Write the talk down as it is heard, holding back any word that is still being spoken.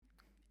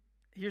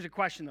Here's a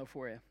question, though,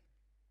 for you.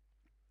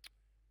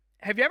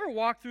 Have you ever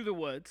walked through the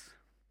woods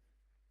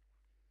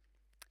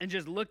and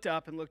just looked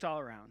up and looked all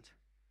around?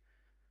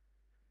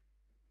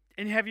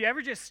 And have you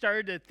ever just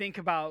started to think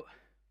about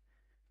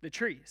the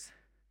trees?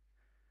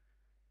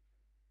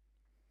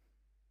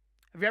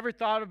 Have you ever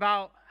thought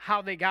about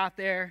how they got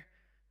there?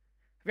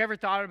 Have you ever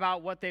thought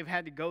about what they've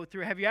had to go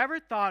through? Have you ever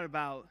thought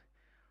about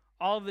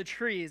all of the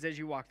trees as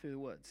you walk through the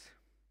woods?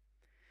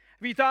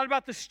 Have you thought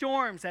about the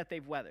storms that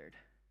they've weathered?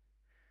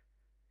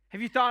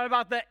 Have you thought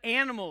about the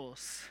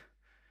animals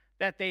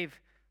that they've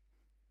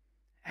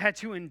had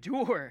to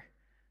endure?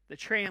 The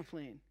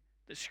trampling,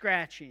 the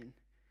scratching.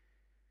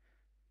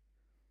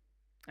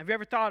 Have you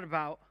ever thought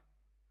about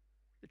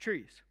the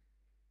trees?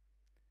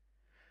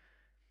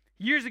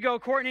 Years ago,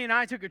 Courtney and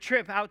I took a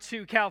trip out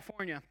to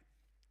California.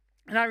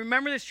 And I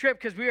remember this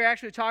trip because we were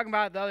actually talking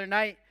about it the other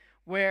night,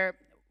 where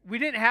we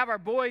didn't have our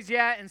boys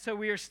yet, and so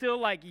we were still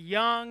like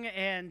young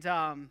and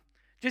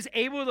just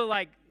able to,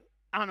 like,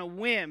 on a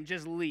whim,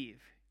 just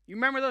leave. You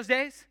remember those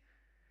days?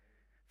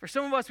 For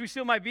some of us, we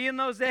still might be in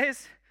those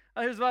days.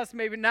 Others of us,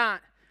 maybe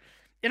not.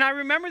 And I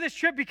remember this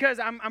trip because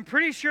I'm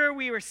pretty sure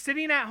we were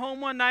sitting at home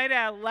one night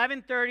at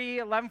 11:30,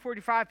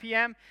 11:45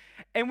 p.m.,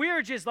 and we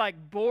were just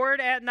like bored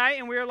at night,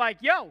 and we were like,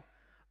 yo,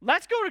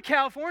 let's go to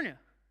California.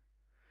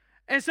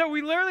 And so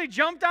we literally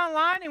jumped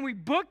online and we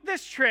booked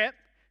this trip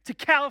to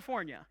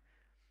California.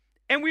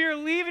 And we were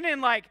leaving in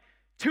like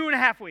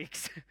 2.5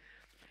 weeks.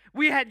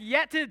 We had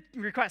yet to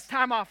request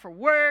time off for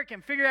work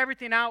and figure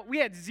everything out. We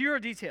had zero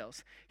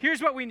details.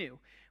 Here's what we knew.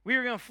 We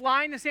were going to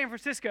fly into San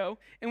Francisco,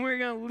 and we were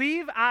going to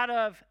leave out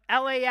of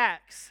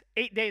LAX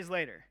 8 days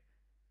later.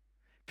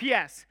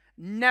 P.S.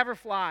 Never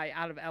fly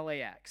out of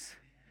LAX.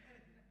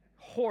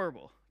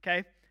 Horrible,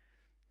 okay?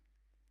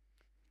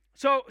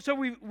 So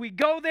we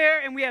go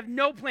there, and we have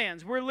no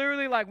plans. We're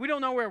literally like, we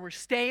don't know where we're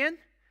staying.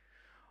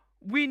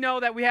 We know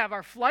that we have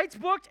our flights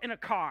booked and a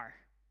car.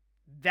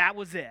 That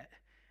was it.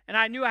 And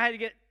I knew I had to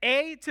get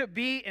A to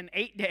B in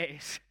 8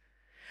 days.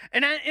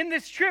 And in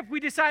this trip, we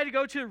decided to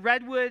go to the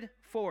Redwood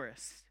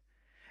Forest.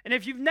 And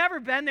if you've never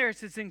been there,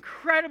 it's this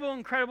incredible,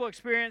 incredible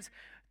experience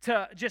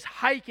to just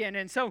hike in.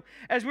 And so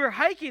as we're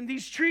hiking,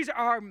 these trees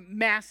are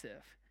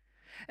massive.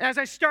 And as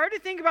I started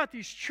to think about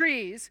these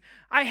trees,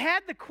 I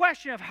had the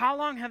question of how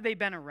long have they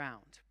been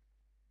around?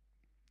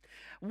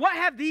 What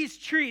have these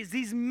trees,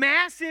 these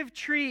massive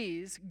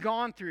trees,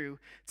 gone through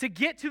to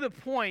get to the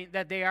point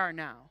that they are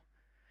now?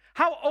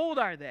 How old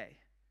are they?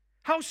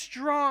 How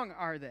strong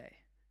are they?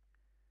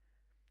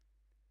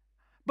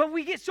 But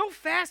we get so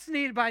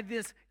fascinated by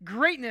this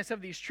greatness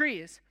of these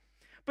trees.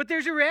 But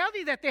there's a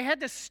reality that they had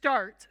to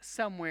start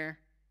somewhere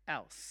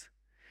else.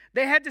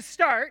 They had to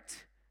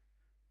start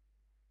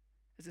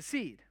as a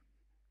seed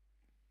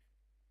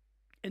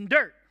in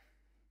dirt.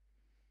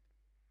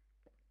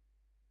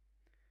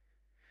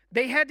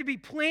 They had to be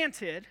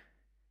planted,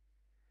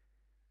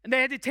 and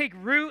they had to take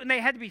root, and they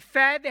had to be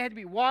fed, they had to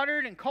be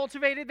watered and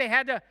cultivated.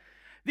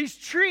 These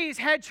trees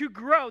had to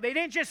grow. They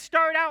didn't just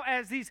start out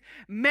as these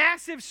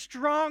massive,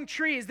 strong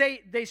trees.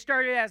 They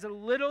started as a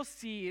little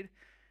seed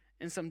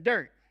in some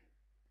dirt.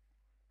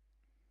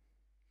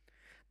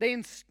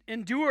 They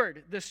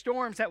endured the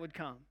storms that would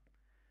come,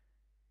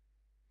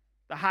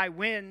 the high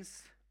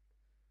winds,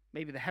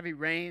 maybe the heavy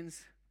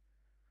rains,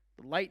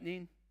 the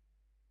lightning,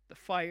 the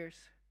fires.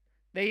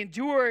 They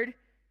endured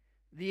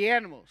the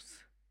animals,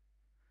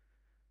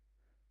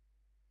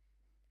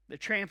 the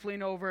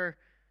trampling over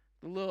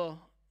the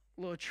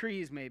little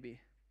trees, maybe,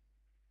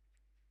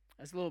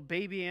 as little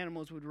baby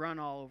animals would run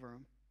all over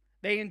them.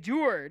 They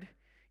endured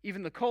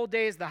even the cold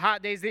days, the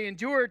hot days. They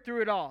endured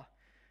through it all.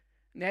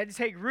 And they had to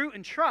take root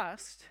and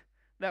trust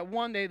that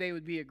one day they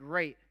would be a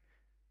great,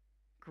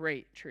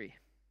 great tree.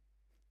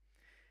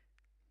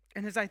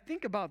 And as I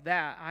think about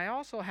that, I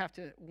also have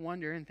to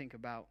wonder and think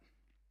about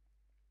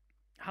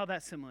how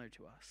that's similar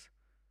to us.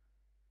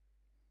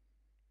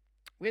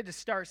 We had to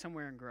start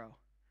somewhere and grow.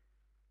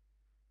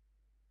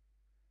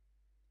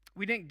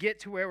 We didn't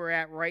get to where we're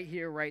at right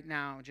here, right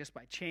now, just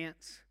by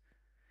chance.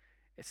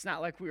 It's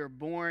not like we were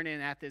born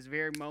and at this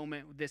very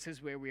moment, this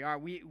is where we are.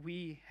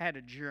 We had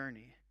a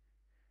journey.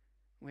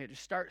 We had to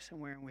start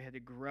somewhere, and we had to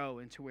grow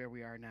into where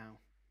we are now.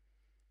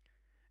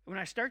 When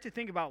I start to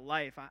think about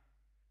life,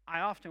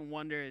 I often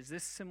wonder, is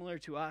this similar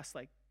to us?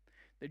 Like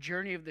the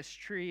journey of this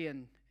tree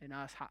and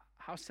us,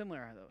 how similar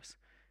are those?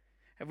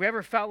 Have we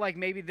ever felt like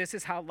maybe this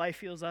is how life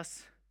feels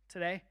us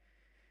today?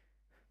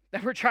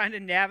 That we're trying to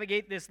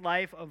navigate this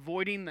life,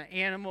 avoiding the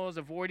animals,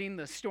 avoiding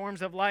the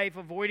storms of life,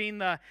 avoiding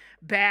the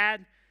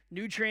bad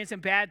nutrients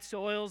and bad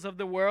soils of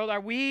the world. Are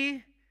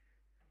we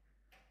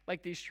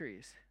like these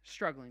trees,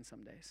 struggling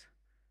some days,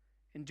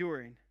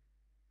 enduring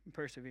and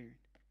persevering?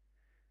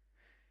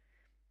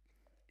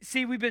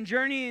 See, we've been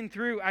journeying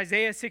through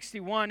Isaiah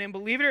 61, and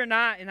believe it or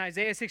not, in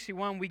Isaiah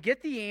 61, we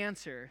get the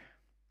answer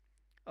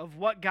of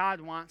what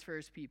God wants for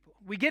his people.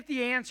 We get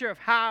the answer of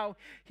how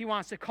he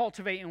wants to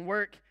cultivate and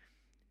work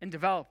and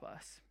develop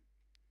us.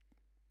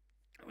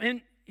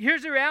 And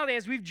here's the reality.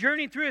 As we've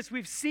journeyed through this,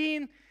 we've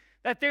seen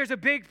that there's a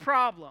big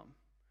problem.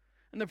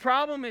 And the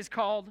problem is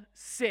called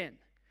sin.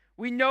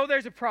 We know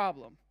there's a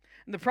problem,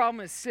 and the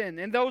problem is sin.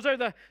 And those are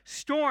the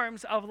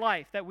storms of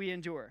life that we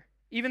endure,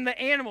 even the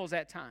animals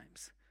at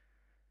times.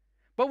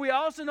 But we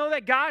also know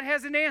that God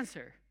has an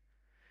answer,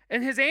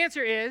 and his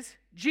answer is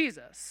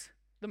Jesus,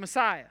 the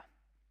Messiah.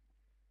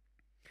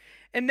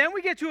 And then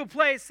we get to a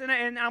place, and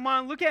I'm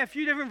going to look at a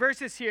few different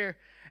verses here,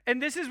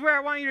 and this is where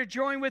I want you to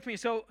join with me.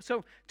 So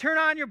turn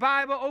on your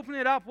Bible, open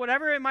it up,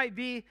 whatever it might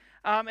be,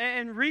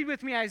 and read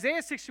with me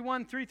Isaiah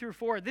 61,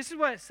 3-4. This is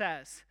what it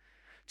says.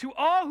 To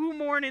all who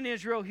mourn in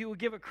Israel, he will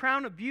give a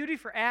crown of beauty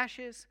for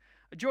ashes,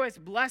 a joyous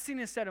blessing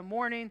instead of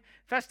mourning,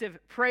 festive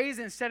praise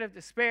instead of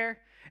despair.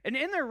 And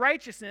in their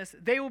righteousness,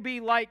 they will be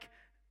like,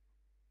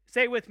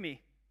 say it with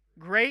me,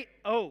 great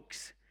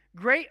oaks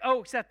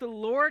that the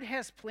Lord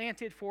has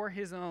planted for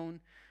his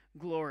own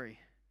glory.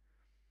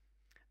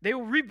 They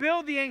will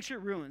rebuild the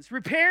ancient ruins,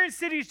 repairing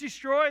cities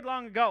destroyed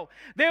long ago.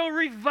 They will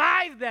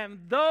revive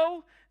them,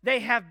 though they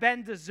have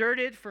been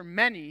deserted for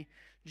many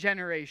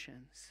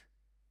generations.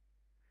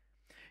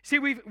 See,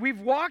 we've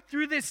walked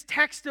through this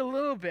text a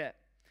little bit,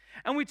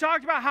 and we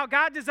talked about how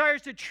God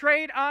desires to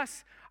trade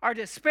us our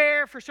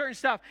despair for certain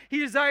stuff. He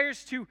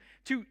desires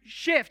to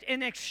shift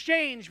and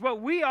exchange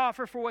what we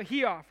offer for what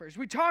he offers.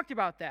 We talked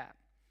about that.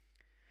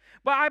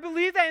 But I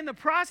believe that in the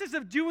process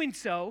of doing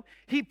so,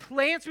 he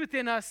plants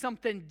within us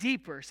something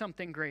deeper,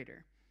 something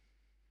greater.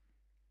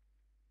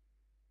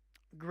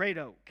 Great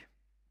oak.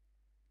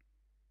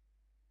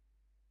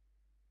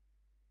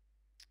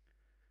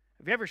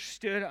 Have you ever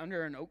stood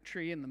under an oak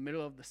tree in the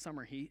middle of the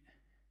summer heat?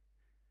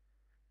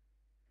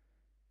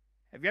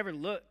 Have you ever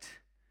looked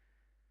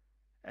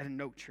at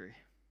an oak tree?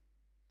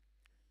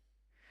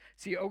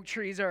 See, oak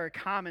trees are a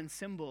common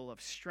symbol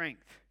of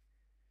strength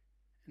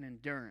and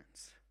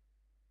endurance.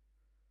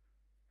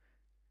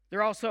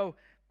 They're also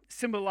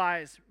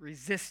symbolize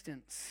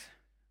resistance,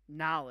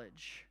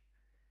 knowledge,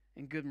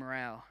 and good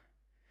morale.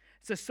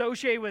 It's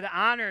associated with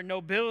honor,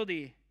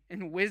 nobility,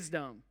 and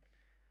wisdom.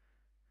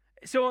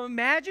 So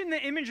imagine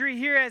the imagery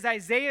here as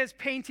Isaiah is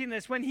painting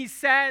this when he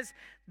says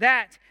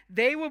that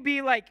they will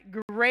be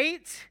like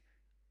great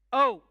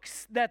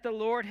oaks that the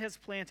Lord has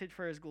planted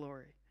for his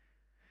glory.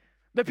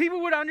 The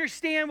people would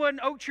understand what an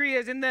oak tree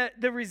is and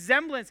the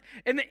resemblance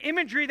and the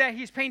imagery that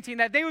he's painting,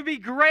 that they would be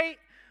great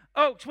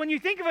oaks. When you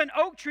think of an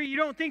oak tree, you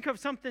don't think of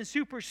something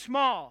super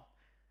small.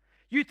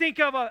 You think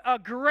of a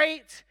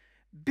great,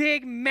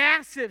 big,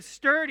 massive,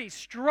 sturdy,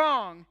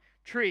 strong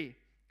tree.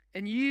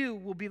 And you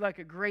will be like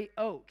a great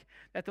oak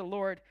that the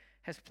Lord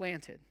has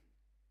planted,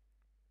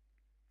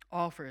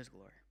 all for his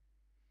glory.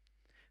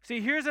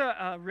 See, here's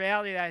a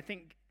reality that I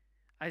think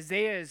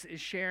Isaiah is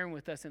sharing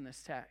with us in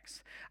this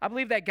text. I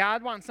believe that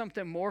God wants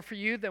something more for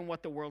you than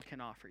what the world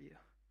can offer you.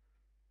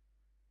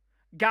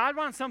 God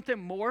wants something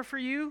more for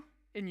you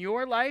in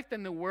your life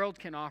than the world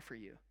can offer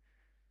you.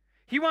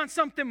 He wants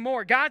something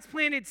more. God's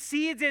planted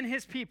seeds in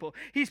his people.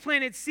 He's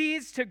planted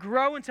seeds to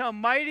grow into a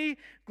mighty,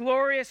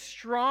 glorious,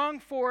 strong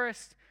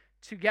forest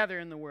together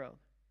in the world.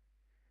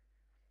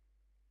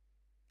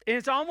 And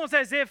it's almost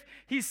as if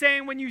he's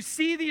saying, when you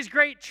see these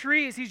great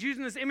trees, he's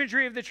using this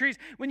imagery of the trees.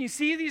 When you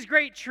see these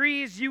great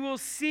trees, you will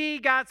see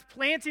God's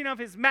planting of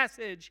his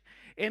message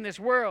in this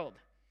world.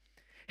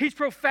 He's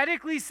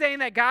prophetically saying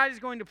that God is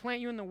going to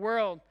plant you in the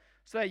world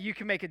so that you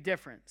can make a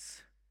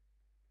difference.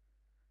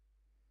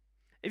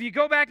 If you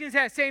go back into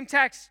that same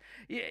text,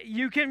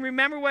 you can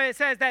remember what it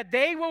says, that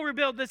they will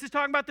rebuild. This is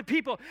talking about the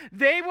people.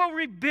 They will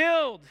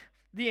rebuild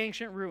the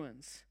ancient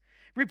ruins,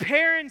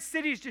 repairing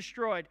cities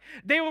destroyed.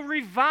 They will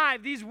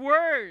revive. These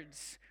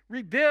words,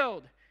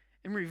 rebuild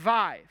and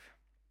revive.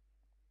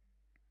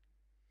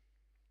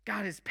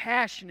 God is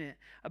passionate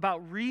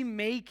about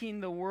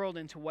remaking the world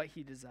into what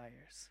he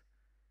desires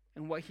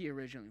and what he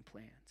originally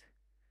planned.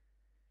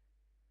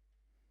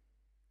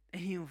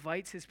 And he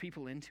invites his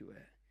people into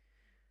it.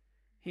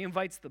 He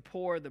invites the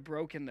poor, the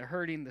broken, the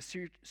hurting,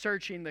 the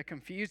searching, the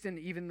confused, and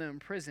even the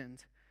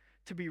imprisoned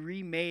to be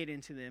remade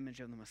into the image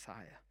of the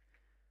Messiah.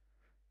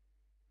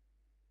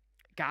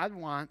 God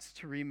wants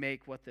to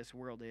remake what this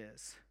world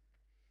is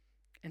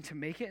and to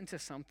make it into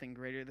something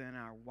greater than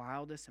our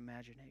wildest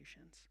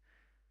imaginations.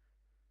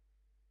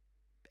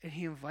 And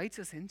he invites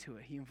us into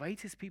it. He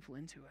invites his people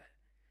into it.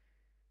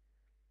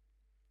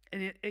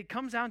 And it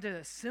comes down to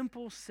a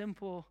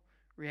simple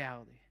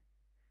reality.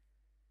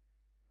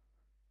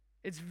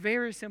 It's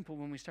very simple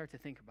when we start to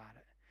think about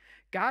it.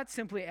 God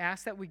simply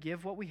asks that we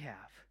give what we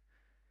have,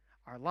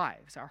 our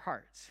lives, our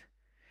hearts,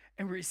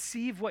 and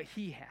receive what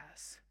he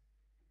has,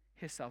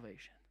 his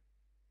salvation.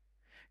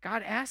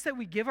 God asks that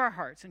we give our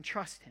hearts and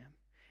trust him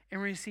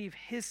and receive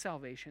his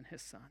salvation,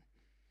 his son.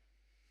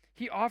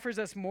 He offers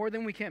us more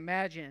than we can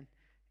imagine,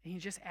 and he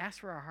just asks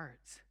for our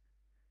hearts.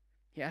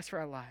 He asks for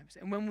our lives.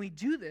 And when we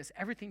do this,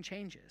 everything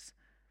changes.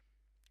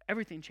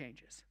 Everything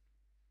changes.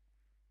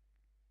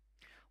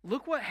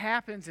 Look what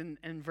happens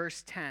in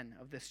verse 10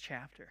 of this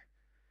chapter.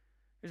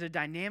 There's a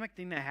dynamic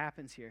thing that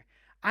happens here.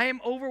 I am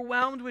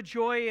overwhelmed with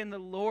joy in the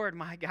Lord,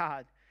 my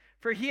God,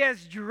 For he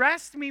has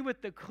dressed me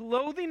with the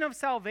clothing of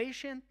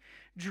salvation,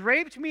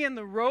 draped me in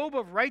the robe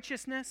of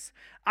righteousness.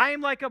 I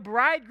am like a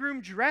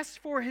bridegroom dressed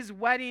for his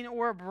wedding,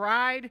 or a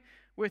bride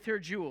with her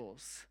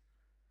jewels.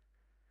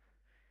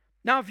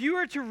 Now, if you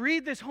were to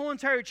read this whole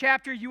entire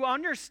chapter, you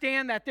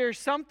understand that there's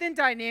something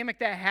dynamic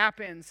that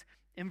happens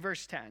in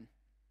verse 10.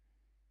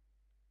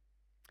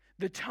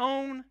 The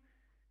tone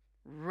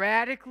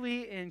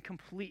radically and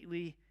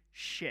completely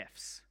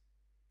shifts.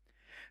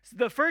 So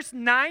the first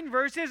 9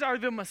 verses are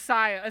the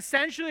Messiah,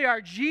 essentially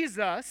are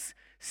Jesus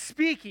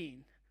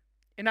speaking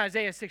in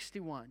Isaiah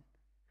 61.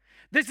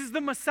 This is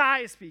the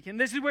Messiah speaking.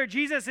 This is where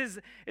Jesus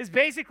is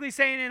basically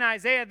saying in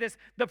Isaiah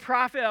the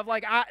prophet of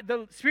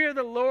the Spirit of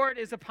the Lord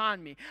is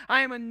upon me.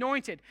 I am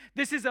anointed.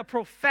 This is a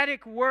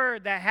prophetic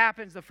word that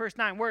happens the first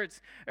 9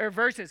 words or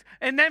verses.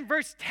 And then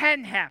verse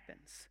 10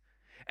 happens.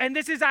 And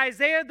this is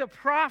Isaiah the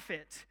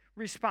prophet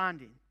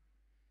responding.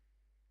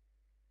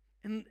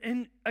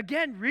 And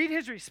again, read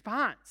his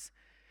response.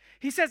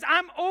 He says,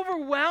 I'm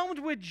overwhelmed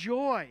with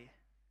joy.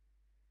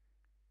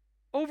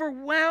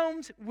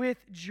 Overwhelmed with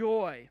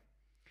joy.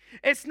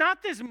 It's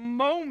not this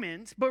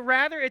moment, but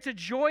rather it's a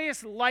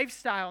joyous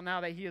lifestyle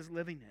now that he is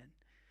living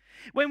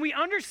in. When we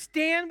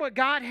understand what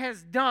God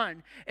has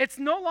done, it's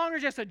no longer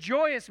just a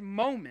joyous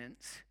moment.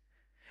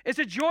 It's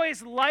a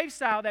joyous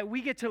lifestyle that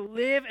we get to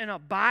live and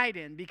abide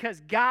in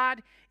because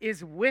God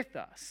is with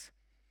us.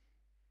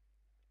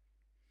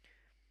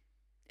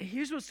 And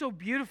here's what's so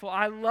beautiful.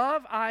 I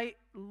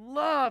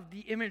love the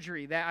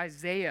imagery that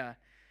Isaiah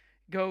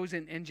goes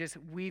and just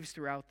weaves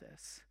throughout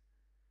this.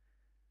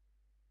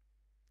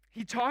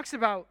 He talks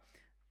about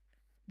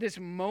this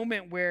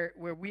moment where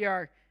we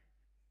are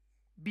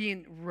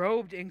being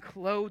robed and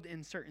clothed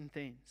in certain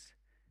things.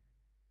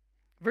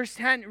 Verse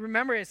 10,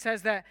 remember it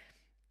says that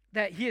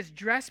he has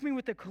dressed me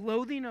with the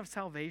clothing of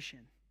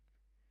salvation.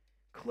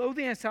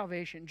 Clothing of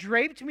salvation.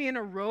 Draped me in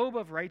a robe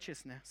of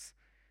righteousness.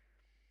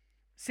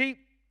 See,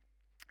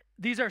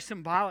 these are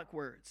symbolic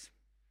words.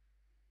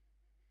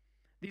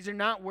 These are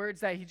not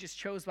words that he just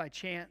chose by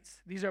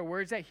chance. These are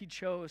words that he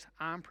chose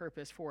on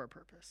purpose for a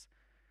purpose.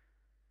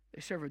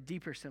 They serve a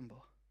deeper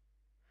symbol.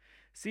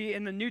 See,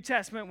 in the New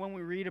Testament, when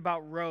we read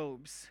about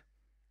robes,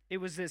 it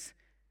was this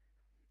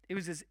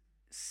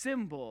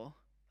symbol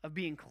of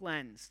being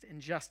cleansed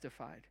and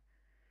justified.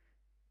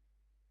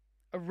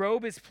 A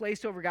robe is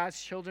placed over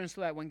God's children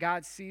so that when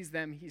God sees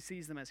them, he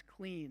sees them as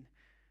clean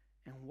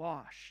and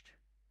washed.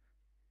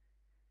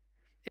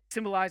 It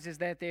symbolizes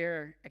that they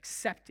are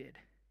accepted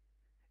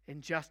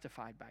and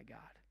justified by God.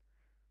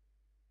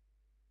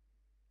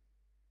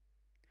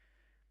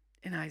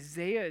 And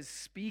Isaiah is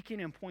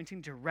speaking and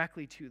pointing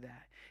directly to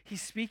that.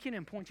 He's speaking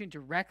and pointing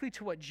directly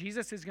to what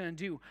Jesus is going to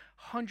do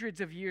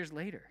hundreds of years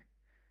later.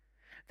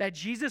 That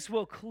Jesus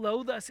will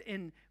clothe us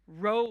in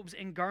robes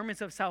and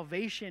garments of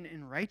salvation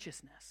and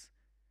righteousness.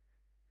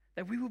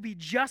 That we will be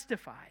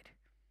justified.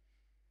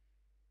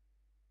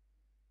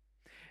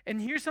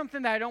 And here's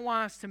something that I don't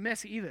want us to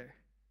miss either.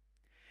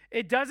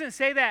 It doesn't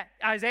say that,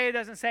 Isaiah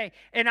doesn't say,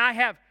 and I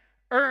have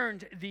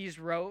earned these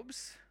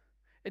robes.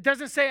 It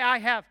doesn't say I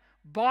have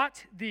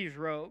bought these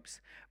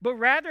robes, but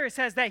rather it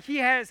says that he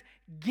has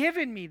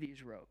given me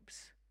these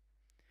robes.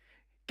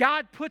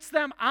 God puts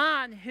them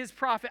on his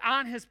prophet,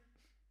 on his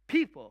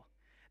people.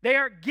 They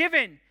are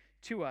given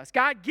to us.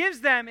 God gives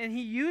them and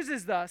he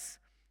uses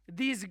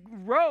these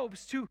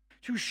robes to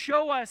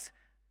show us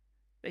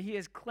that he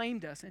has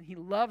claimed us and he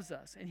loves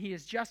us and he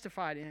has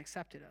justified and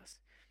accepted us.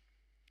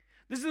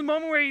 This is the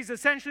moment where he's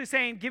essentially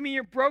saying, give me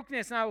your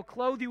brokenness and I will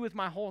clothe you with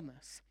my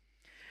wholeness.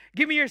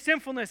 Give me your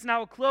sinfulness, and I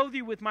will clothe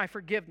you with my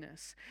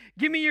forgiveness.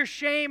 Give me your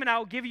shame, and I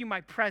will give you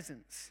my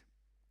presence.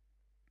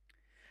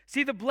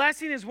 See, the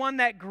blessing is one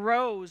that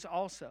grows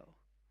also.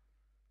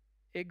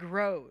 It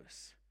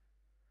grows.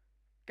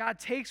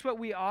 God takes what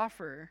we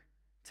offer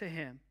to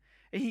him,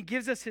 and he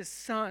gives us his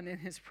son in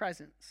his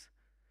presence,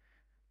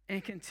 and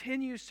it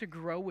continues to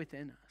grow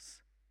within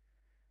us.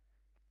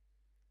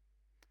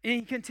 And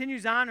he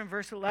continues on in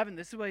verse 11.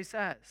 This is what he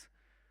says.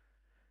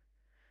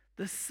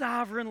 The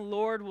sovereign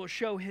Lord will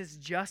show his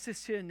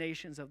justice to the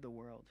nations of the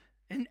world,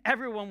 and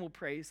everyone will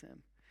praise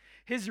him.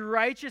 His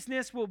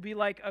righteousness will be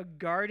like a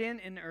garden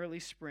in early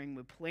spring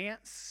with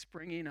plants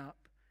springing up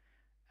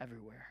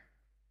everywhere.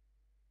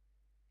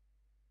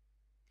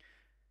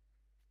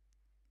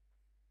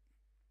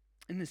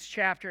 In this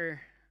chapter,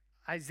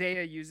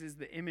 Isaiah uses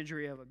the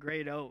imagery of a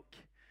great oak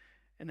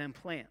and then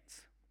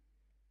plants.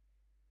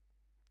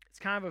 It's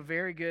kind of a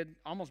very good,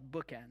 almost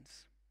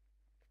bookends.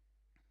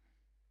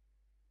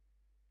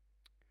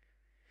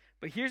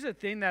 But here's the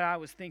thing that I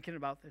was thinking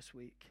about this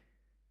week.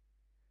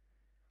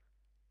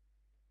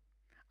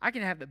 I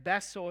can have the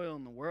best soil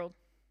in the world.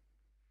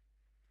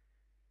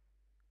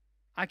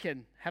 I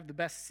can have the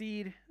best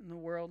seed in the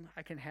world.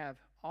 I can have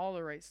all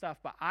the right stuff,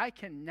 but I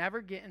can never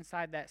get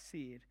inside that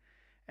seed,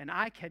 and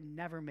I can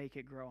never make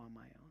it grow on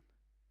my own.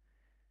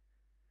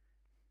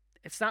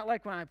 It's not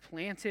like when I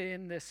plant it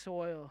in this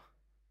soil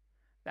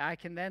that I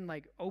can then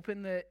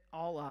open it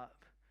all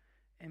up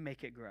and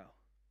make it grow.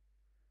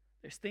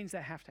 There's things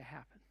that have to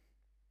happen.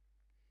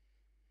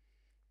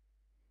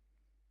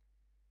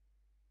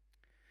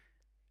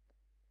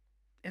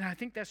 And I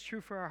think that's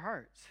true for our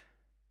hearts.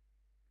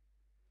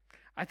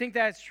 I think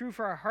that's true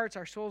for our hearts,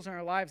 our souls, and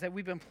our lives, that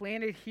we've been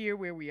planted here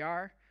where we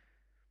are.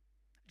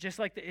 Just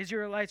like the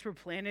Israelites were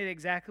planted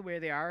exactly where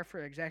they are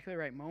for exactly the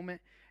right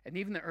moment. And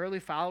even the early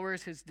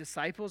followers, his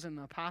disciples and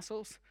the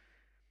apostles,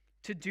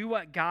 to do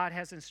what God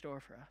has in store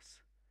for us.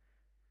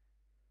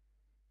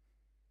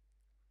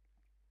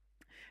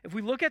 If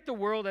we look at the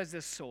world as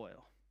this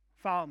soil,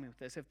 follow me with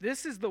this. If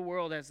this is the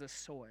world as this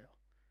soil,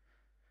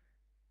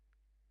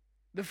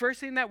 the first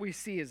thing that we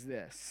see is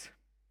this.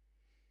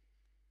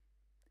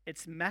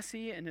 It's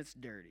messy and it's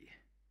dirty.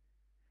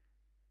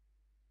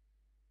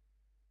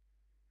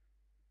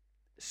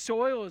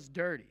 Soil is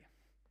dirty.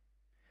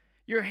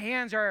 Your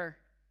hands are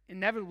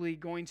inevitably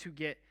going to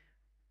get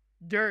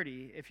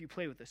dirty if you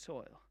play with the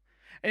soil.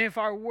 And if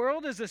our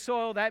world is the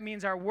soil, that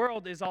means our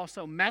world is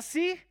also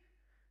messy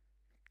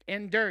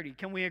and dirty.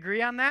 Can we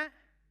agree on that?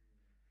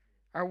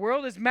 Our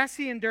world is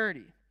messy and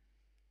dirty.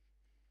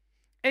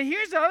 And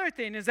here's the other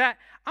thing is that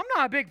I'm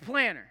not a big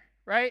planner,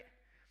 right?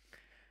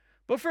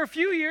 But for a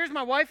few years,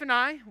 my wife and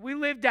I, we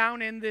lived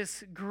down in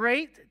this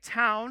great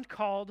town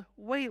called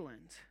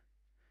Wayland.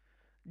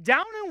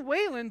 Down in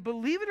Wayland,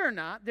 believe it or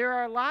not, there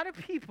are a lot of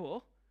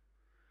people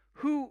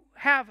who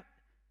have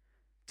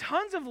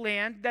tons of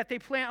land that they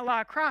plant a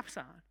lot of crops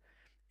on.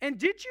 And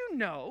did you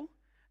know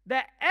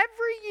that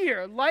every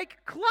year,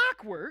 like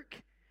clockwork,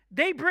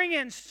 they bring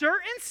in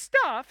certain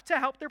stuff to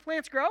help their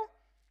plants grow?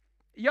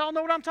 Y'all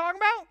know what I'm talking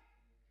about?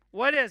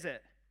 What is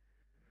it?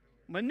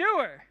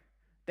 Manure.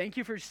 Thank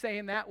you for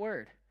saying that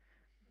word.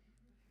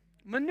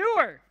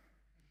 Manure.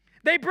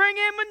 They bring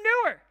in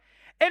manure.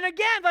 And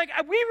again, like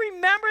we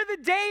remember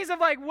the days of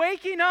like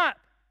waking up,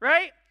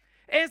 right?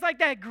 And it's like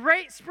that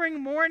great spring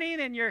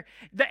morning and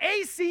the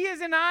AC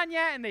isn't on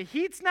yet and the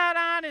heat's not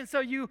on. And so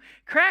you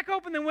crack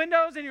open the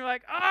windows and you're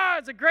like, oh,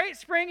 it's a great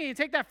spring. And you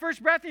take that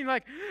first breath and you're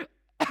like,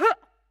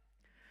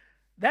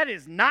 that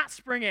is not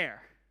spring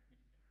air.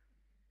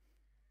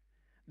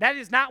 That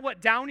is not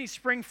what Downey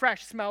Spring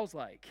Fresh smells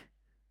like,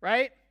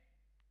 right?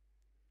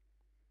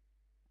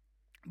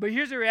 But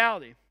here's the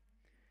reality.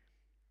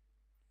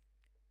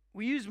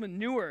 We use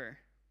manure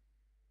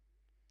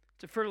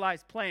to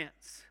fertilize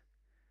plants.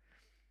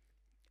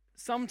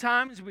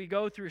 Sometimes we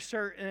go through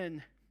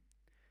certain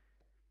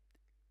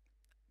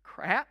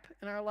crap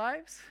in our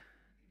lives,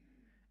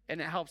 and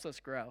it helps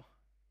us grow.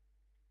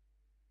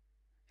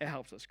 It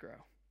helps us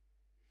grow.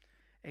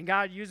 And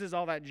God uses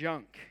all that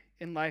junk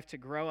in life to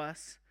grow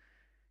us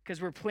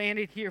because we're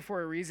planted here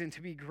for a reason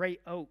to be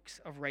great oaks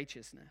of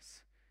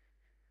righteousness.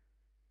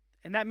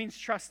 And that means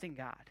trusting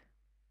God.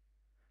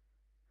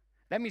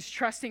 That means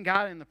trusting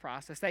God in the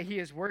process, that he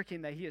is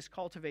working, that he is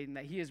cultivating,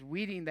 that he is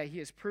weeding, that he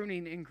is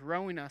pruning and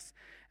growing us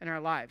in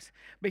our lives.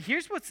 But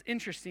here's what's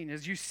interesting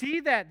is you see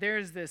that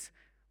there's this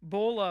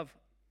bowl of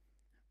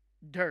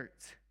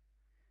dirt.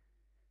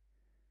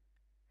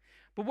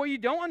 But what you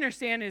don't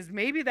understand is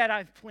maybe that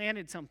I've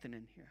planted something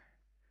in here.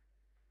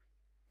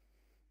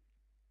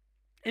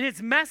 And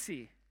it's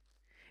messy.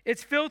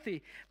 It's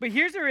filthy. But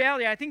here's the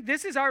reality. I think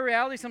this is our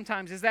reality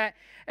sometimes, is that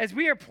as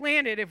we are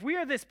planted, if we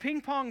are this ping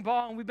pong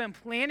ball and we've been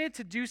planted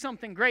to do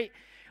something great,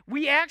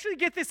 we actually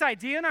get this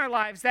idea in our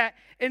lives that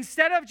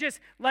instead of just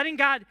letting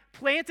God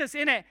plant us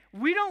in it,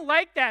 we don't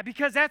like that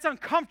because that's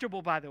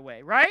uncomfortable, by the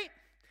way, right?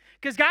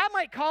 Because God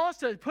might call us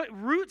to put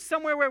roots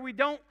somewhere where we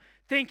don't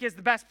think is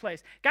the best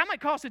place. God might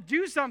call us to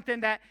do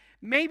something that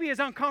maybe is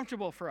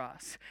uncomfortable for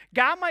us.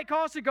 God might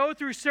call us to go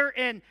through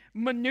certain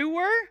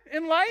manure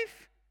in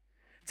life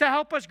to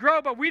help us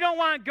grow, but we don't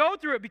want to go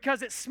through it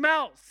because it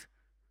smells.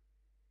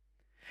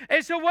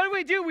 And so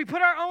what do? We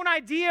put our own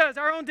ideas,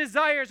 our own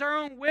desires, our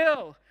own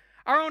will,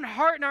 our own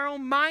heart, and our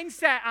own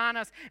mindset on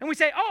us. And we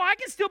say, oh, I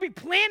can still be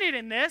planted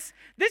in this.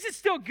 This is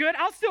still good.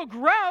 I'll still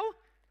grow.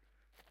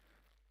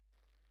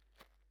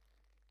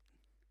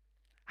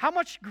 How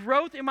much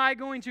growth am I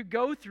going to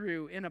go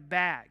through in a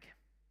bag?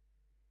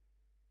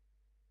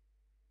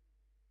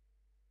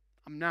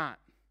 I'm not.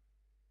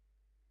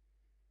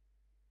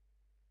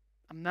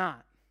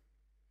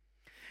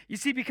 You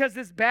see, because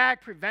this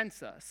bag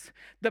prevents us.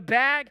 The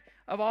bag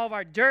of all of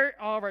our dirt,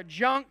 all of our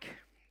junk,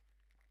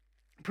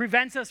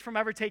 prevents us from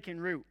ever taking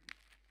root.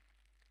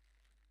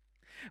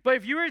 But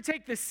if you were to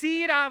take the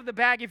seed out of the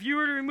bag, if you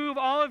were to remove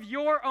all of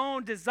your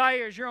own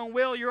desires, your own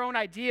will, your own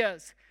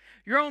ideas,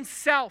 your own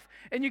self,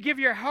 and you give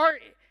your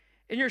heart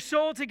and your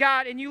soul to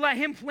God and you let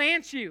him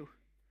plant you.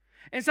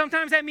 And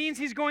sometimes that means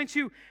he's going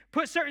to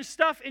put certain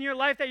stuff in your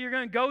life that you're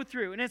going to go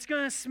through. And it's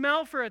going to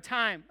smell for a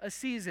time, a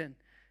season.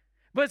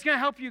 But it's going to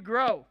help you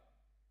grow.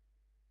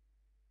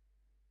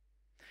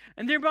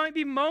 And there might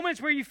be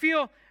moments where you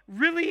feel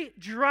really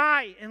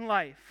dry in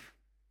life.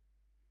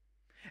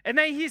 And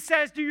then he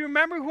says, do you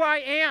remember who I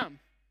am?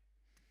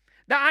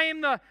 That I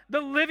am the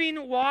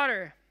living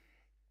water.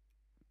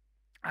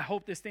 I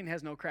hope this thing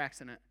has no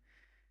cracks in it.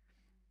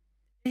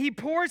 He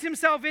pours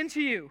himself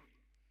into you.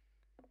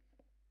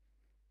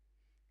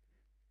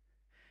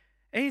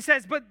 And he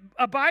says, but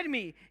abide in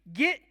me.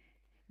 Get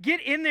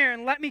in there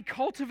and let me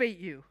cultivate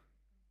you.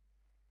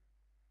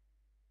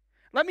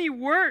 Let me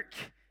work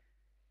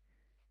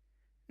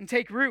and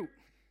take root.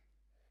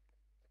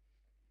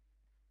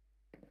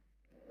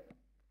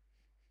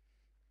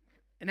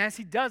 And as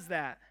he does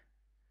that,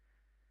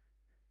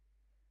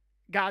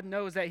 God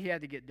knows that he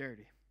had to get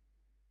dirty.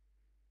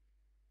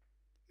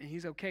 And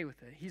he's okay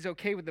with it. He's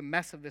okay with the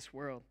mess of this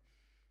world.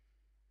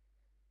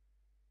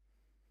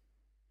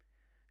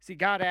 See,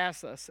 God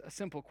asks us a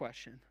simple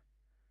question.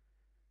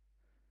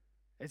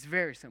 It's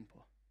very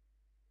simple.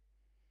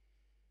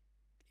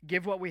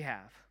 Give what we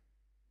have,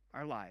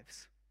 our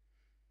lives,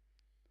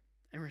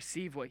 and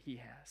receive what he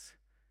has,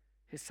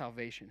 his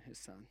salvation, his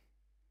son.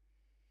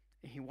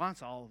 And he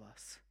wants all of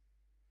us.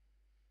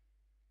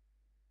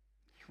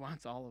 He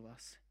wants all of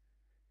us.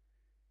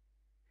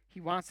 He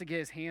wants to get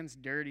his hands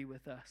dirty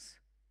with us.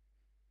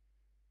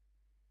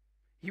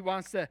 He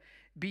wants to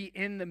be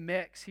in the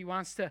mix. He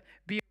wants to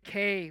be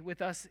okay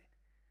with us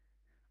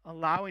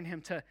allowing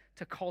him to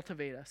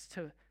cultivate us,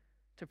 to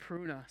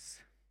prune us,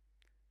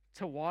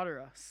 to water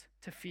us,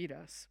 to feed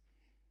us.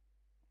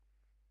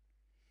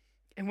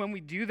 And when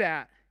we do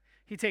that,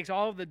 he takes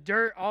all of the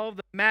dirt, all of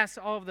the mess,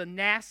 all of the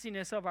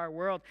nastiness of our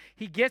world.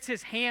 He gets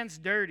his hands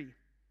dirty.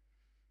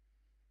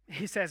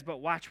 He says, but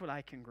watch what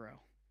I can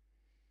grow.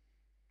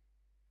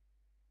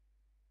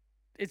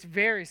 It's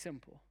very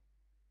simple.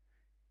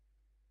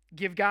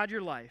 Give God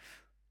your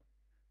life,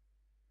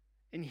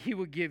 and he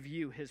will give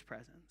you his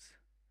presence.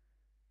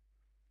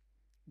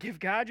 Give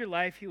God your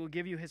life, he will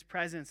give you his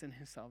presence and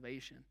his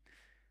salvation.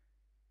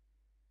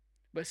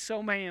 But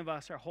so many of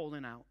us are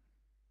holding out.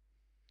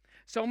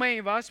 So many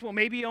of us will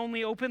maybe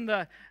only open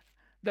the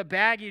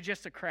baggie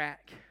just a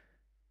crack.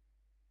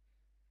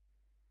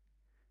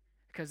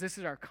 Because this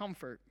is our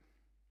comfort.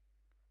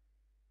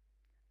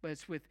 But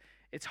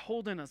it's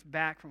holding us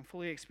back from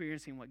fully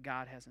experiencing what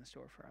God has in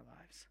store for our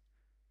lives.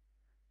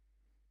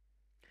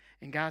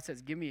 And God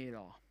says, give me it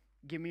all.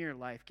 Give me your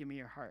life. Give me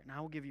your heart. And I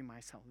will give you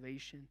my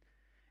salvation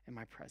and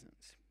my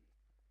presence.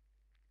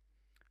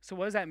 So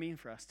what does that mean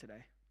for us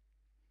today?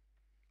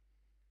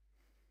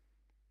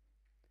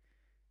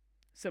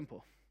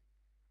 Simple.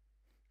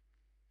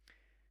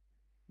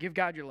 Give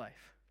God your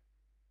life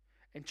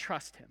and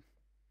trust him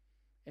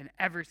in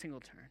every single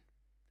turn,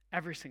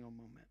 every single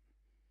moment.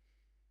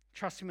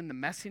 Trust him in the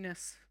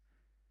messiness.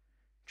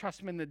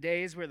 Trust him in the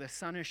days where the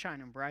sun is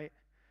shining bright.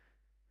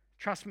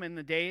 Trust him in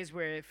the days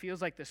where it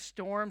feels like the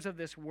storms of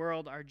this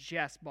world are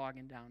just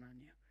bogging down on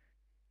you.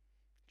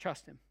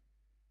 Trust him.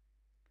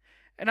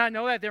 And I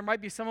know that there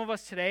might be some of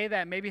us today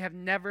that maybe have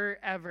never,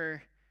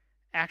 ever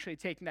actually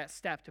taken that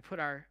step to put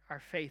our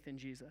faith in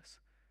Jesus.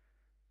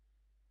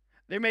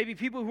 There may be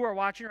people who are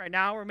watching right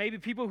now, or maybe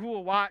people who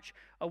will watch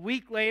a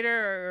week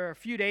later or a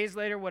few days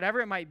later,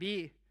 whatever it might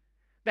be,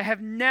 that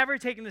have never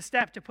taken the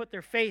step to put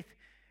their faith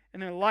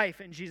and their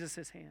life in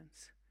Jesus'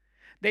 hands.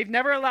 They've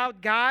never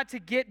allowed God to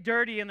get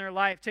dirty in their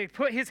life, to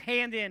put his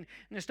hand in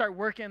and to start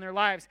working in their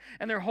lives.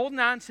 And they're holding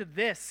on to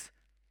this.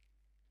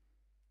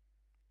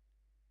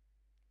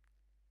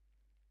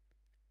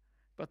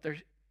 But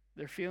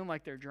they're feeling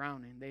like they're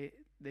drowning.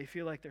 They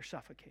feel like they're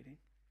suffocating.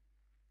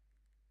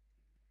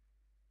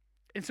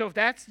 And so if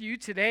that's you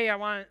today, I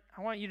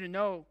want you to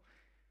know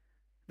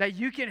that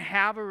you can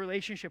have a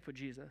relationship with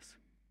Jesus.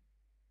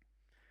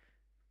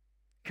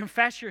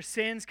 Confess your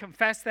sins.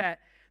 Confess that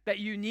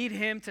you need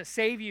him to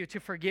save you, to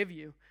forgive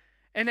you.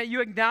 And that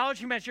you acknowledge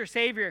him as your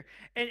Savior.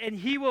 And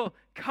he will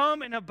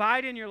come and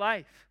abide in your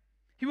life.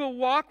 He will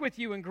walk with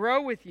you and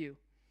grow with you.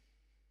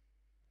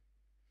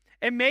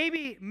 And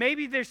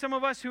maybe there's some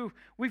of us who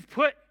we've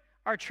put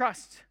our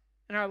trust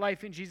and our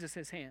life in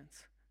Jesus'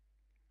 hands.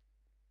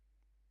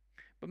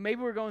 But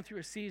maybe we're going through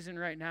a season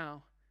right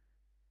now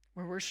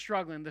where we're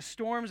struggling. The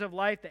storms of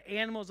life, the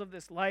animals of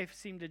this life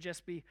seem to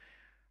just be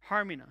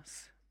harming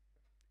us.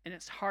 And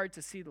it's hard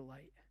to see the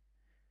light.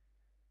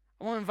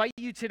 I want to invite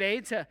you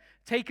today to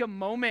take a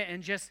moment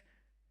and just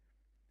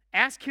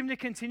ask him to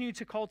continue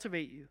to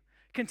cultivate you,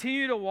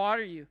 continue to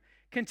water you,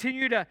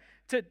 continue to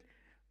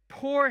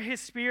pour his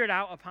Spirit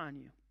out upon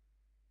you.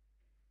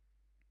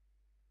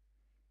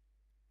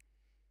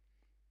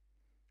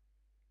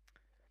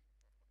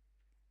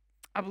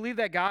 I believe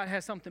that God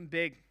has something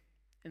big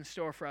in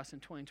store for us in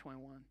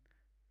 2021.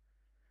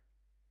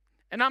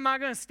 And I'm not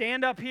going to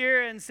stand up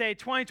here and say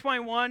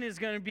 2021 is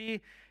going to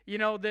be,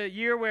 the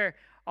year where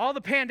all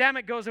the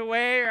pandemic goes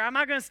away, or I'm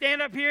not going to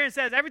stand up here and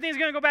says everything's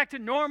going to go back to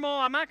normal.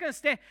 I'm not going to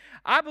stand.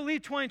 I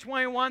believe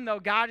 2021, though,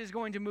 God is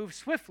going to move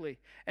swiftly.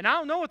 And I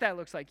don't know what that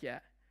looks like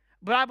yet,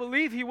 but I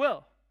believe he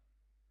will.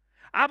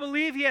 I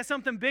believe he has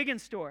something big in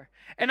store.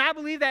 And I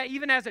believe that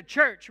even as a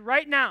church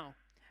right now,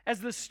 as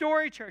the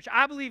Story Church,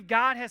 I believe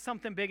God has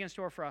something big in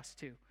store for us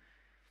too.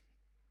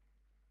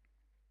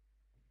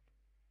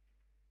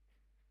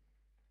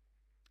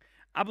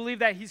 I believe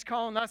that he's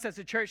calling us as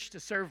a church to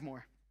serve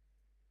more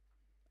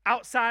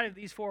outside of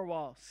these four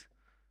walls.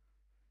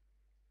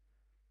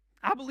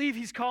 I believe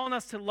he's calling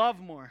us to love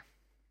more.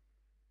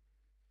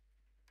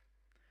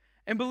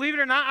 And believe it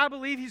or not, I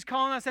believe he's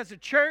calling us as a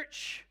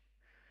church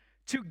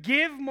to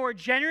give more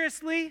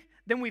generously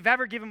than we've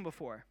ever given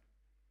before.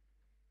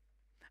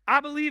 I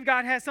believe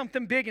God has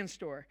something big in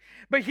store.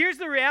 But here's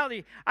the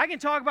reality. I can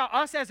talk about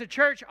us as a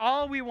church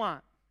all we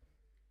want.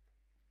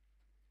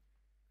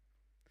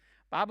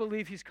 But I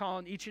believe he's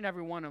calling each and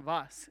every one of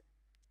us,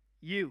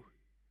 you,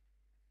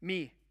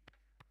 me,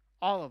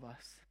 all of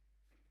us,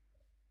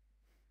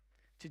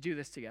 to do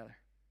this together,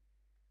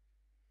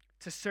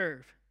 to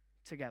serve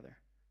together,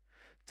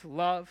 to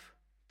love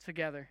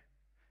together,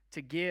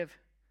 to give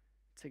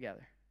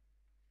together,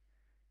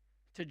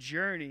 to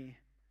journey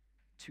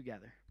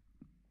together.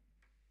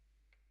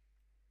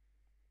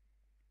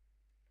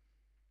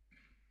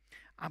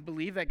 I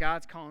believe that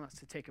God's calling us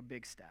to take a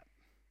big step.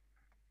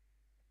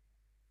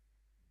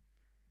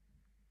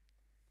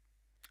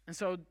 And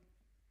so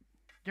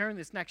during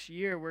this next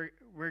year,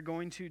 we're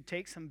going to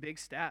take some big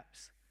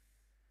steps.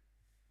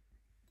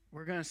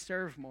 We're going to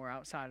serve more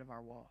outside of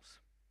our walls.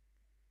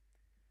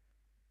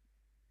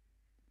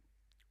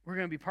 We're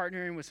going to be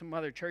partnering with some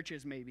other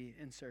churches maybe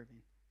in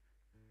serving.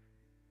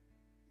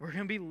 We're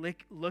going to be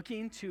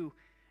looking to,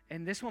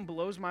 and this one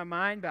blows my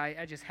mind, but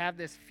I just have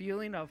this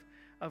feeling of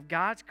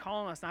God's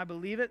calling us, and I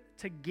believe it,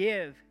 to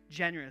give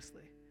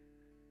generously.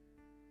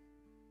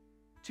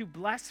 To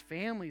bless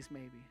families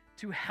maybe.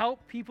 To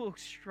help people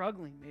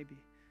struggling maybe.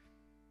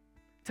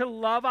 To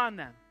love on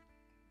them.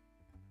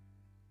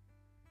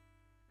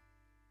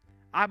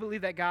 I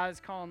believe that God is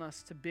calling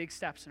us to big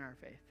steps in our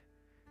faith.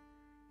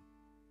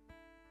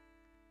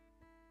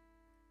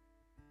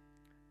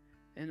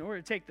 In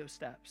order to take those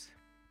steps,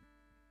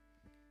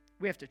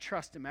 we have to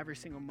trust him every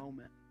single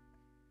moment.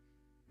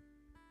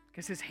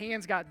 Because his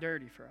hands got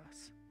dirty for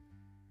us.